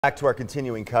Back to our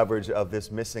continuing coverage of this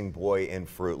missing boy in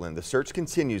Fruitland. The search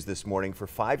continues this morning for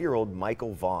 5-year-old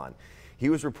Michael Vaughn. He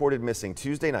was reported missing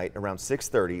Tuesday night around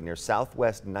 6:30 near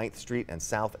Southwest 9th Street and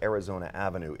South Arizona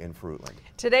Avenue in Fruitland.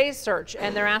 Today's search,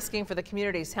 and they're asking for the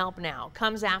community's help now,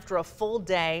 comes after a full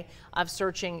day of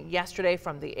searching yesterday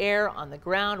from the air, on the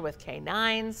ground with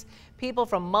K9s. People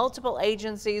from multiple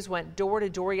agencies went door to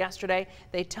door yesterday.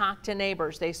 They talked to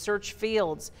neighbors, they searched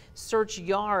fields, searched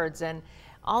yards, and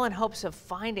all in hopes of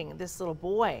finding this little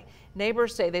boy.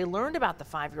 Neighbors say they learned about the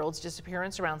 5-year-old's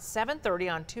disappearance around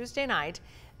 7:30 on Tuesday night.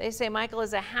 They say Michael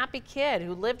is a happy kid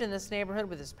who lived in this neighborhood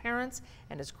with his parents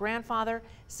and his grandfather.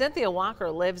 Cynthia Walker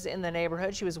lives in the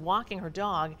neighborhood. She was walking her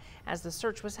dog as the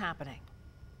search was happening.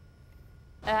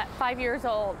 At 5 years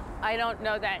old, I don't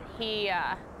know that he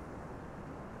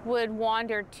would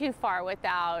wander too far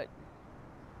without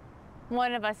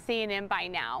one of us seeing him by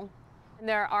now.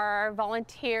 There are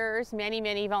volunteers,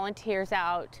 many volunteers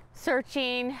out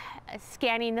searching,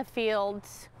 scanning the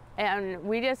fields, and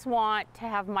we just want to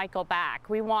have Michael back.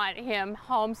 We want him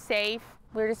home safe.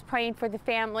 We're just praying for the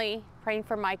family, praying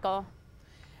for Michael.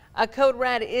 A code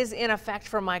red is in effect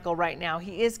for Michael right now.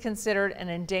 He is considered an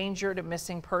endangered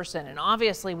missing person, and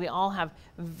obviously we all have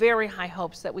very high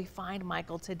hopes that we find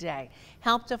Michael today.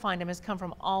 Help to find him has come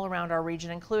from all around our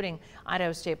region, including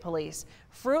Idaho State Police.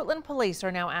 Fruitland Police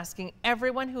are now asking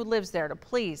everyone who lives there to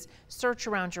please search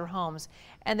around your homes,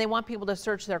 and they want people to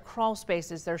search their crawl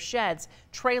spaces, their sheds,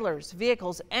 trailers,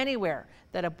 vehicles, anywhere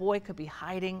that a boy could be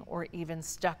hiding or even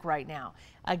stuck right now.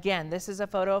 Again, this is a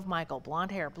photo of Michael,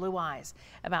 blonde hair, blue eyes,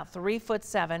 about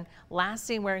 3'7", last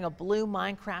seen wearing a blue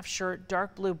Minecraft shirt,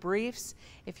 dark blue briefs.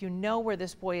 If you know where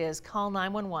this boy is, call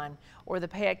 911 or the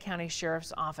Payette County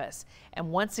Sheriff's Office.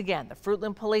 And once again, the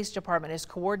Fruitland Police Department is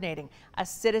coordinating a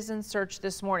citizen search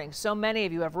this morning. So many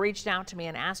of you have reached out to me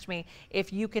and asked me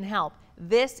if you can help.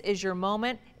 This is your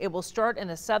moment. It will start in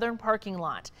the southern parking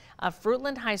lot of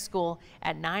Fruitland High School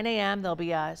at 9 a.m. They'll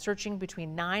be searching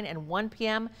between 9 and 1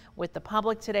 p.m. with the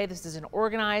public today. This is an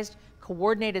organized,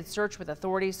 coordinated search with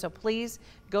authorities, so please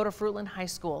go to Fruitland High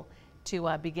School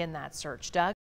to begin that search. Doug?